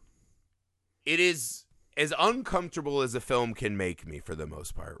 Right. It is as uncomfortable as a film can make me for the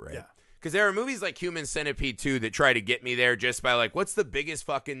most part, right? Yeah. Because there are movies like Human Centipede 2 that try to get me there just by like, what's the biggest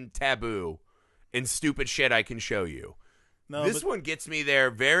fucking taboo and stupid shit I can show you? No, this one gets me there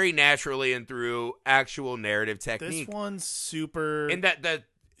very naturally and through actual narrative technique. This one's super... And the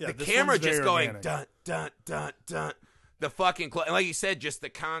camera just going, dun, dun, dun, dun. The fucking, and like you said, just the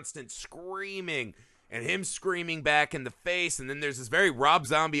constant screaming and him screaming back in the face. And then there's this very Rob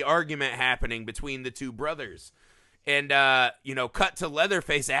Zombie argument happening between the two brothers. And, cut to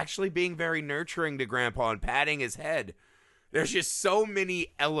Leatherface actually being very nurturing to Grandpa and patting his head. There's just so many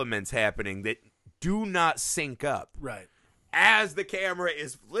elements happening that do not sync up. Right. As the camera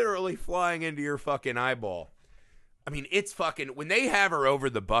is literally flying into your fucking eyeball. I mean, it's fucking... When they have her over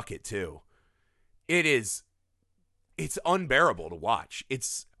the bucket, too, it's unbearable to watch.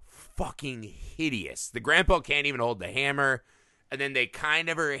 It's fucking hideous. The grandpa can't even hold the hammer, and then they kind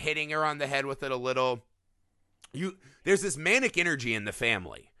of are hitting her on the head with it a little. There's this manic energy in the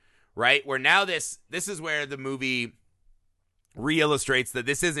family, right? Where now this is where the movie re-illustrates that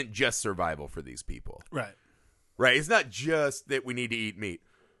this isn't just survival for these people. Right. Right? It's not just that we need to eat meat.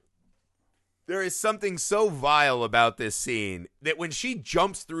 There is something so vile about this scene that when she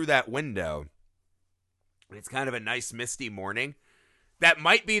jumps through that window, it's kind of a nice misty morning, that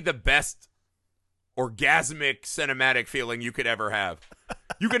might be the best orgasmic cinematic feeling you could ever have.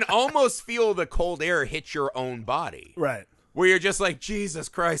 You can almost feel the cold air hit your own body. Right. Where you're just like, Jesus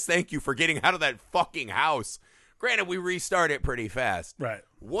Christ, thank you for getting out of that fucking house. Granted, we restart it pretty fast. Right.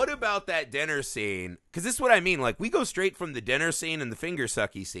 What about that dinner scene? Because this is what I mean. Like, we go straight from the dinner scene and the finger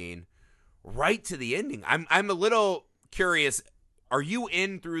sucky scene right to the ending. I'm a little curious. Are you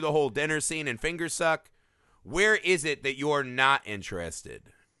in through the whole dinner scene and finger suck? Where is it that you're not interested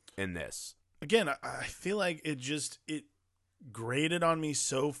in this? Again, I feel like it grated on me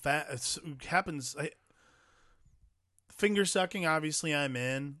so fast. It happens. Finger sucking, obviously, I'm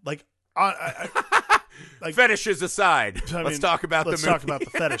in. Like, like fetishes aside, let's talk about the movie. Let's talk about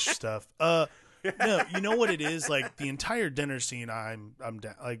the fetish stuff. No, you know what it is? Like, the entire dinner scene, I'm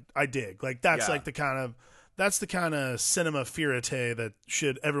down. Like, I dig. Like, that's like the kind of cinema verite that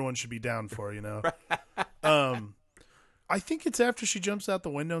everyone should be down for, you know. I think it's after she jumps out the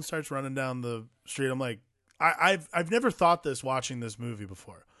window and starts running down the street. I'm like, I've never thought this watching this movie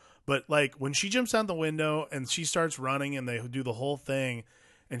before, but like when she jumps out the window and she starts running and they do the whole thing,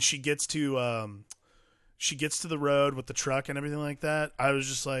 and she gets to the road with the truck and everything like that. I was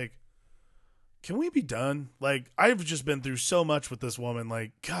just like, can we be done? Like, I've just been through so much with this woman.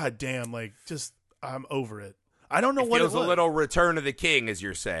 Like, God damn, like, just I'm over it. I don't know what it was. It feels a little Return of the King, as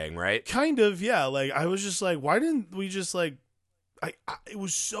you're saying, right? Kind of, yeah. Like, I was just like, why didn't we just like? It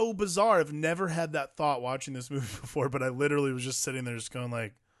was so bizarre. I've never had that thought watching this movie before, but I literally was just sitting there, just going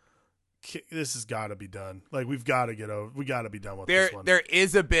like, this has got to be done. Like, we got to be done with this one. There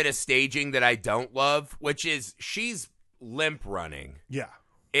is a bit of staging that I don't love, which is she's limp running. Yeah.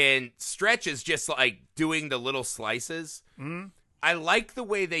 And Stretch is just like doing the little slices. Mm-hmm. I like the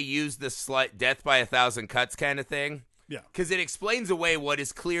way they use the death by 1,000 cuts kind of thing. Yeah. Because it explains away what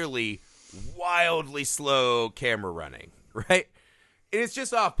is clearly wildly slow camera running, right? And it's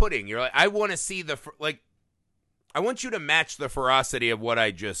just off-putting. You're like, I want to see I want you to match the ferocity of what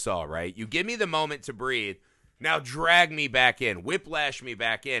I just saw, right? You give me the moment to breathe. Now drag me back in. Whiplash me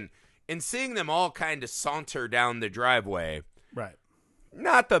back in. And seeing them all kind of saunter down the driveway. Right.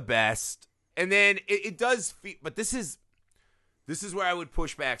 Not the best. And then it does feel, but this is where I would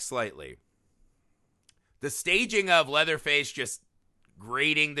push back slightly. The staging of Leatherface just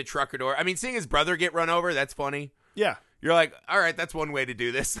grating the trucker door. I mean, seeing his brother get run over, that's funny. Yeah. You're like, all right, that's one way to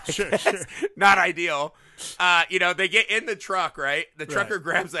do this. Sure. Not ideal. They get in the truck, right? The trucker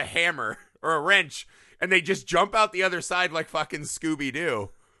grabs a hammer or a wrench, and they just jump out the other side like fucking Scooby-Doo.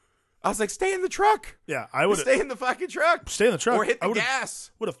 I was like, stay in the truck. Yeah, I would stay in the fucking truck. Stay in the truck. Or hit the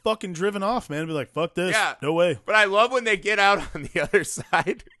gas. Would have fucking driven off, man. Be like, fuck this. Yeah. No way. But I love when they get out on the other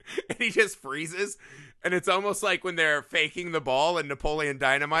side and he just freezes. And it's almost like when they're faking the ball in Napoleon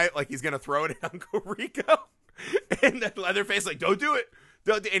Dynamite, like he's going to throw it at Uncle Rico. And the Leatherface like, don't do it.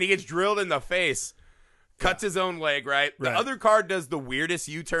 And he gets drilled in the face. Cuts his own leg, right? The other car does the weirdest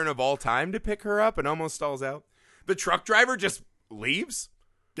U-turn of all time to pick her up and almost stalls out. The truck driver just leaves.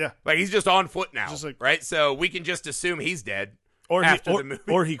 Yeah. Like, he's just on foot now, just like, right? So we can just assume he's dead the movie.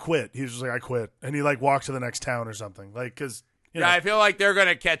 Or he quit. He was just like, I quit. And he, like, walked to the next town or something. Like, because, you know. I feel like they're going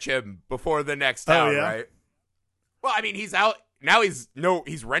to catch him before the next town, right? Well, I mean, he's out. Now he's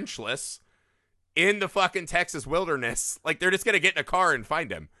wrenchless in the fucking Texas wilderness. Like, they're just going to get in a car and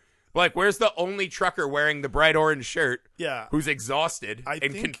find him. Like, where's the only trucker wearing the bright orange shirt? Yeah. Who's exhausted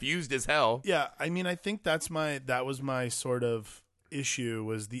and confused as hell? Yeah. I mean, I think that was my sort of issue,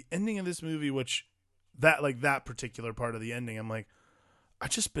 was the ending of this movie, which that particular part of the ending, I'm like,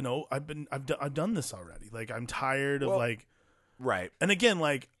 I've done this already. Like, I'm tired of right. And again,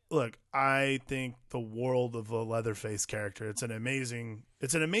 like, look, I think the world of the Leatherface character, it's an amazing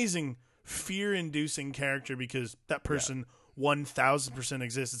fear-inducing character, because that person 1000%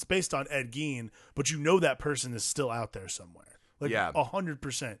 exists. It's based on Ed Gein, but you know that person is still out there somewhere. Like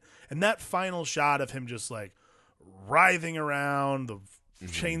 100%. And that final shot of him just like writhing around, the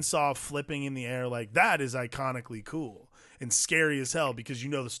chainsaw flipping in the air, like that is iconically cool and scary as hell because you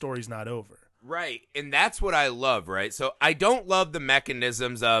know the story's not over. Right. And that's what I love, right? So I don't love the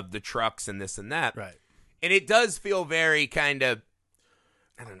mechanisms of the trucks and this and that. Right. And it does feel very kind of,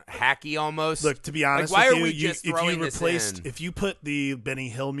 I don't know, hacky almost. Look, to be honest, like, why with are we you, just if throwing you replaced, this in? if you put the Benny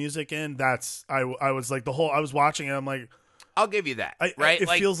Hill music in, that's I was like I was watching it. I'm like, I'll give you that. It right?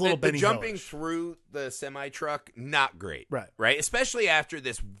 Like, feels a little Benny the jumping Hill-ish. through the semi truck, not great. Right. Right. Especially after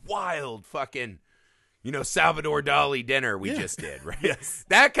this wild fucking, Salvador Dali dinner we just did. Right. Yes.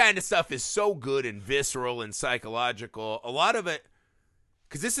 That kind of stuff is so good and visceral and psychological. A lot of it.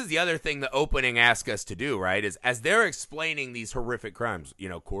 Because this is the other thing the opening asks us to do, right, is as they're explaining these horrific crimes,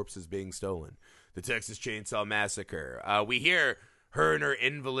 corpses being stolen, the Texas Chainsaw Massacre, we hear her and her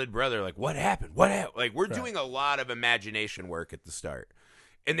invalid brother, like, what happened? What happened? Like, we're doing a lot of imagination work at the start.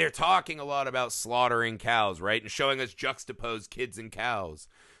 And they're talking a lot about slaughtering cows, right, and showing us juxtaposed kids and cows.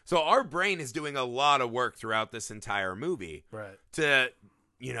 So our brain is doing a lot of work throughout this entire movie to,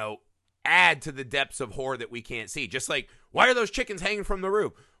 add to the depths of horror that we can't see. Just like, why are those chickens hanging from the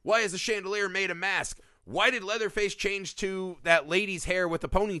roof? Why is the chandelier made of mask? Why did Leatherface change to that lady's hair with the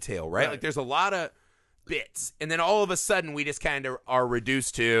ponytail, right? Like, there's a lot of bits. And then all of a sudden, we just kind of are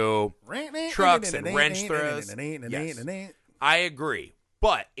reduced to trucks and wrench throws. Yes, I agree.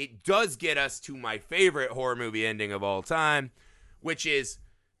 But it does get us to my favorite horror movie ending of all time, which is,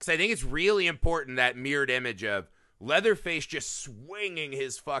 because I think it's really important, that mirrored image of Leatherface just swinging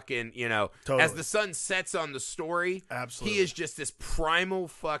his fucking, Totally. As the sun sets on the story. Absolutely. He is just this primal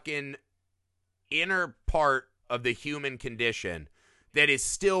fucking inner part of the human condition that is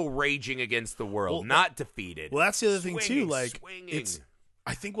still raging against the world, not defeated. Well, that's the other thing too. Like, swinging.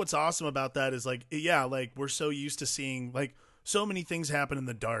 I think what's awesome about that is like, like we're so used to seeing like so many things happen in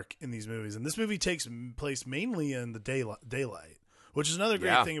the dark in these movies, and this movie takes place mainly in the daylight, which is another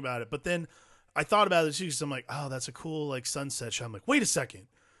great thing about it. But then I thought about it too, because I'm like, oh, that's a cool like sunset shot. I'm like, wait a second,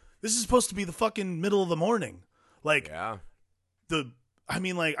 this is supposed to be the fucking middle of the morning. Like, I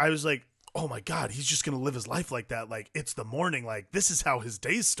was like, oh my God, he's just gonna live his life like that. Like, it's the morning. Like, this is how his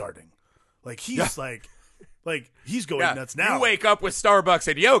day's starting. Like, he's like he's going nuts now. You wake up with Starbucks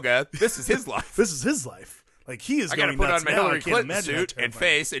and yoga. This is his life. This is his life. Like, he is. I gotta put on my now. Hillary Clinton suit and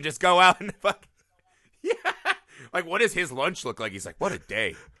face and just go out and fuck. Yeah. Like, what does his lunch look like? He's like, what a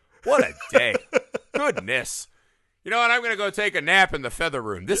day. What a day. Goodness. You know what? I'm going to go take a nap in the feather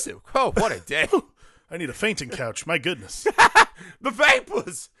room. What a day. I need a fainting couch. My goodness. The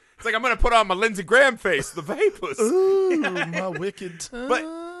vapors. It's like, I'm going to put on my Lindsey Graham face. The vapors. Ooh, my wicked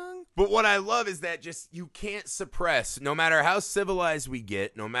tongue. But what I love is that just you can't suppress, no matter how civilized we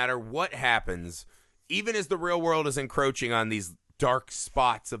get, no matter what happens, even as the real world is encroaching on these dark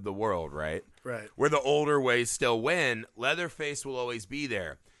spots of the world, right? Right. Where the older ways still win, Leatherface will always be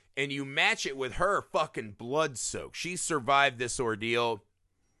there. And you match it with her fucking blood soak. She survived this ordeal.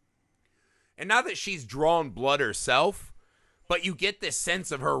 And not that she's drawn blood herself, but you get this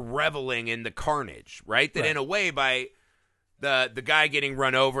sense of her reveling in the carnage, right? That in a way, by the guy getting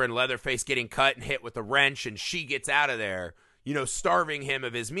run over and Leatherface getting cut and hit with a wrench and she gets out of there, starving him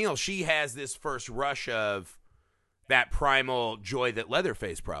of his meal, she has this first rush of that primal joy that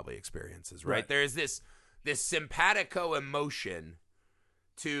Leatherface probably experiences, right? There's this simpatico emotion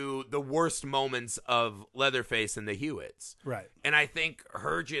to the worst moments of Leatherface and the Hewitts. Right. And I think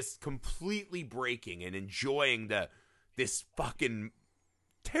her just completely breaking and enjoying this fucking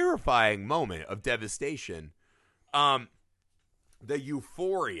terrifying moment of devastation. The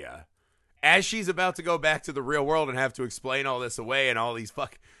euphoria as she's about to go back to the real world and have to explain all this away and all these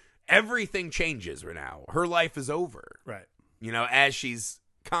everything changes right now. Her life is over. Right. As she's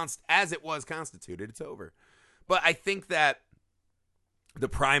as it was constituted, it's over. But I think that the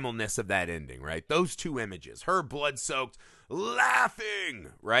primalness of that ending, right? Those two images, her blood-soaked, laughing,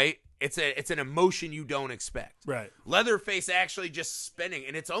 right? It's an emotion you don't expect. Right. Leatherface actually just spinning,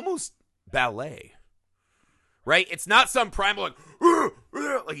 and it's almost ballet, right? It's not some primal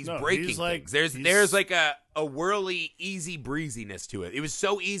like he's breaking things. There's like a whirly, easy breeziness to it. It was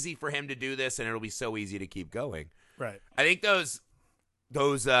so easy for him to do this, and it'll be so easy to keep going. Right. I think those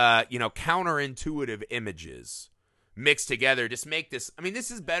counterintuitive images mixed together just make this. I mean, this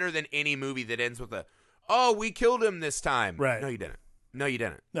is better than any movie that ends with we killed him this time. Right. No, you didn't.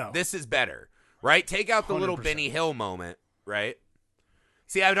 No. This is better, right? Take out the 100%. little Benny Hill moment, right?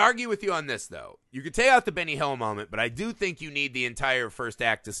 See, I would argue with you on this, though. You could take out the Benny Hill moment, but I do think you need the entire first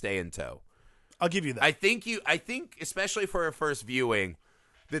act to stay in tow. I'll give you that. I think especially for a first viewing,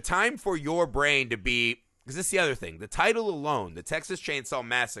 the time for your brain to be, because this is the other thing, the title alone, the Texas Chainsaw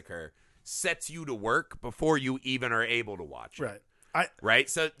Massacre, sets you to work before you even are able to watch it. Right?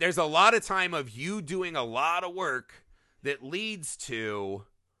 So there's a lot of time of you doing a lot of work that leads to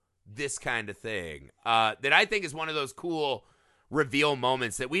this kind of thing that I think is one of those cool reveal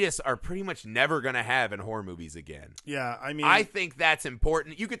moments that we just are pretty much never going to have in horror movies again. Yeah, I mean, I think that's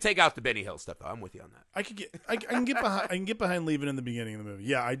important. You could take out the Benny Hill stuff, though. I'm with you on that. I can get behind leaving in the beginning of the movie.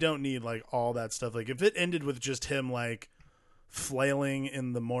 Yeah, I don't need like all that stuff. Like if it ended with just him like flailing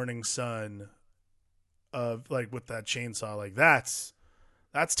in the morning sun of like with that chainsaw, like that's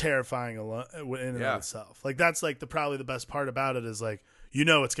terrifying in and of itself. Like that's like probably the best part about it is like, you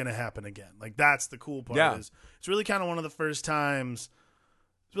know, it's going to happen again. Like that's the cool part. Yeah. Is it's really kind of one of the first times.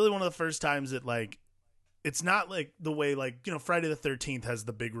 It's really one of the first times that like, it's not like the way like, you know, Friday the 13th has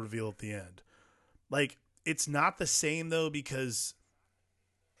the big reveal at the end. Like it's not the same though, because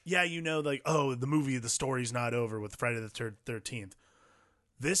yeah, you know, like, oh, the story's not over with Friday the 13th.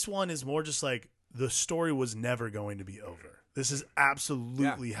 This one is more just like the story was never going to be over. This is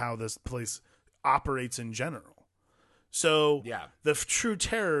absolutely how this place operates in general. So the true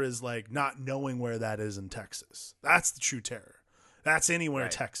terror is like not knowing where that is in Texas. That's the true terror. That's anywhere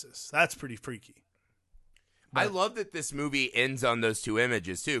Texas. That's pretty freaky. But I love that this movie ends on those two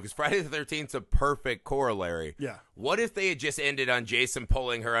images too, because Friday the 13th is a perfect corollary. Yeah. What if they had just ended on Jason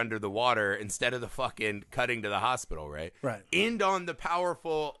pulling her under the water instead of the fucking cutting to the hospital, right? Right. End on the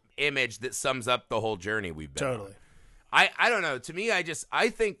powerful image that sums up the whole journey we've been on. I don't know. To me, I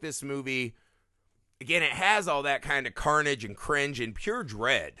think this movie, again, it has all that kind of carnage and cringe and pure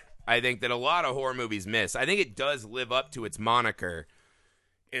dread, I think, that a lot of horror movies miss. I think it does live up to its moniker.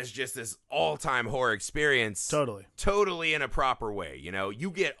 It's just this all-time horror experience. Totally in a proper way. You know,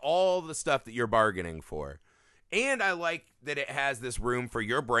 you get all the stuff that you're bargaining for. And I like that it has this room for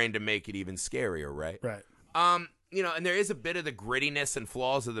your brain to make it even scarier, right? Right. You know, and there is a bit of the grittiness and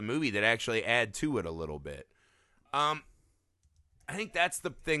flaws of the movie that actually add to it a little bit. I think that's the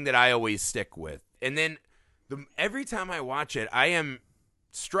thing that I always stick with. And then every time I watch it, I am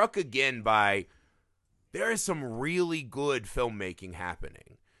struck again by there is some really good filmmaking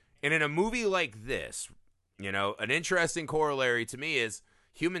happening. And in a movie like this, you know, an interesting corollary to me is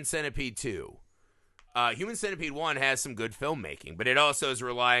Human Centipede 2. Human Centipede 1 has some good filmmaking, but it also is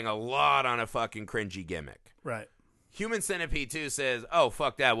relying a lot on a fucking cringy gimmick. Right. Human Centipede 2 says, oh,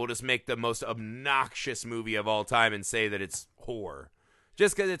 fuck that, we'll just make the most obnoxious movie of all time and say that it's horror.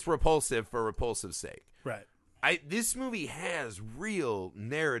 Just because it's repulsive for repulsive's sake. Right. This movie has real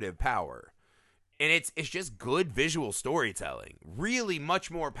narrative power. And it's just good visual storytelling. Really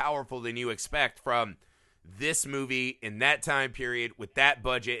much more powerful than you expect from this movie in that time period with that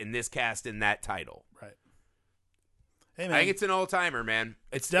budget and this cast and that title. Right. Hey, man. I think it's an all-timer, man.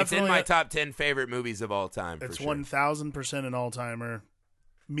 It's in my top 10 favorite movies of all time. It's for sure. 1,000% an all-timer.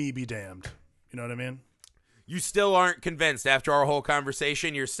 Me be damned. You know what I mean? You still aren't convinced after our whole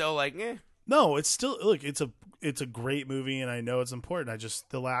conversation. You're still like, eh. No, it's still, look, it's a great movie, and I know it's important.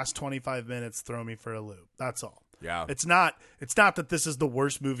 The last 25 minutes throw me for a loop. That's all. Yeah. It's not that this is the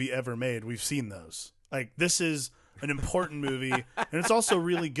worst movie ever made. We've seen those. Like, this is an important movie, and it's also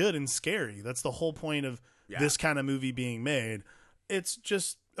really good and scary. That's the whole point of this kind of movie being made. It's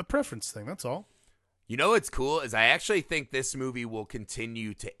just a preference thing. That's all. You know what's cool is I actually think this movie will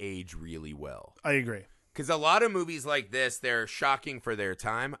continue to age really well. I agree. Because a lot of movies like this, they're shocking for their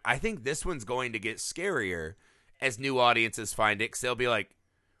time. I think this one's going to get scarier as new audiences find it. Because they'll be like,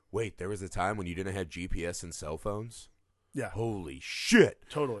 wait, there was a time when you didn't have GPS and cell phones? Yeah. Holy shit.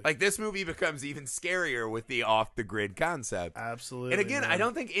 Totally. Like, this movie becomes even scarier with the off-the-grid concept. Absolutely. And again, man. I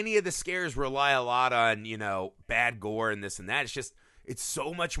don't think any of the scares rely a lot on, you know, bad gore and this and that. It's just, it's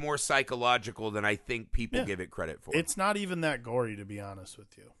so much more psychological than I think people give it credit for. It's not even that gory, to be honest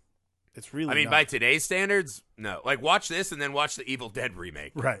with you. It's really I mean, not. by today's standards, no. Like, watch this and then watch the Evil Dead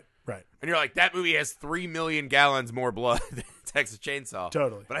remake. Right. And you're like, that movie has 3 million gallons more blood than Texas Chainsaw.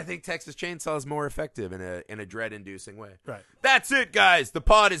 Totally. But I think Texas Chainsaw is more effective in a dread-inducing way. Right. That's it, guys. The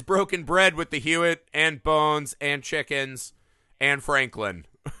pod is broken bread with the Hewitt and Bones and Chickens and Franklin.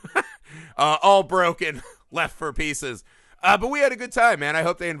 All broken, left for pieces. But we had a good time, man. I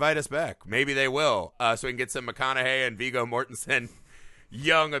hope they invite us back. Maybe they will, so we can get some McConaughey and Viggo Mortensen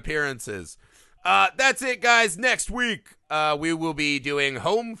young appearances. That's it, guys. Next week, we will be doing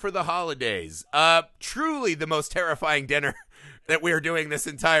Home for the Holidays. Truly the most terrifying dinner that we are doing this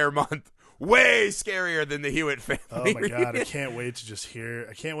entire month. Way scarier than the Hewitt family. Oh, my God. I can't wait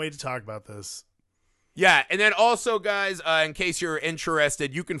to talk about this. Yeah, and then also, guys, in case you're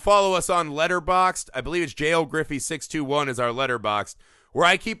interested, you can follow us on Letterboxd. I believe it's JLGriffey621 is our Letterboxd, where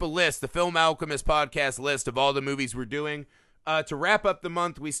I keep a list, the Film Alchemist podcast list of all the movies we're doing. To wrap up the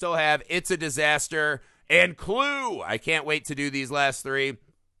month, we still have It's a Disaster and Clue. I can't wait to do these last three.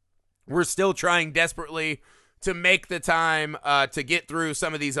 We're still trying desperately to make the time to get through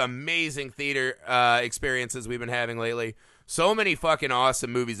some of these amazing theater experiences we've been having lately. So many fucking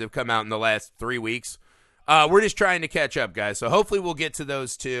awesome movies have come out in the last 3 weeks. We're just trying to catch up, guys. So hopefully we'll get to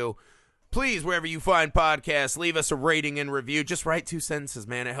those too. Please, wherever you find podcasts, leave us a rating and review. Just write 2 sentences,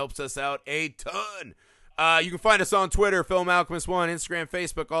 man. It helps us out a ton. You can find us on Twitter, Film Alchemist 1, Instagram,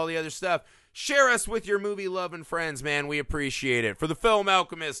 Facebook, all the other stuff. Share us with your movie-loving friends, man. We appreciate it. For the Film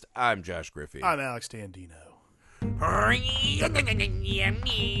Alchemist, I'm Josh Griffey. I'm Alex Dandino.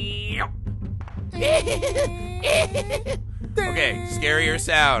 Okay, scarier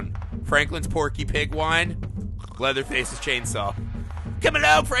sound. Franklin's Porky Pig whine. Leatherface's chainsaw. Come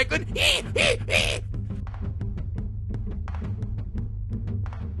along, Franklin.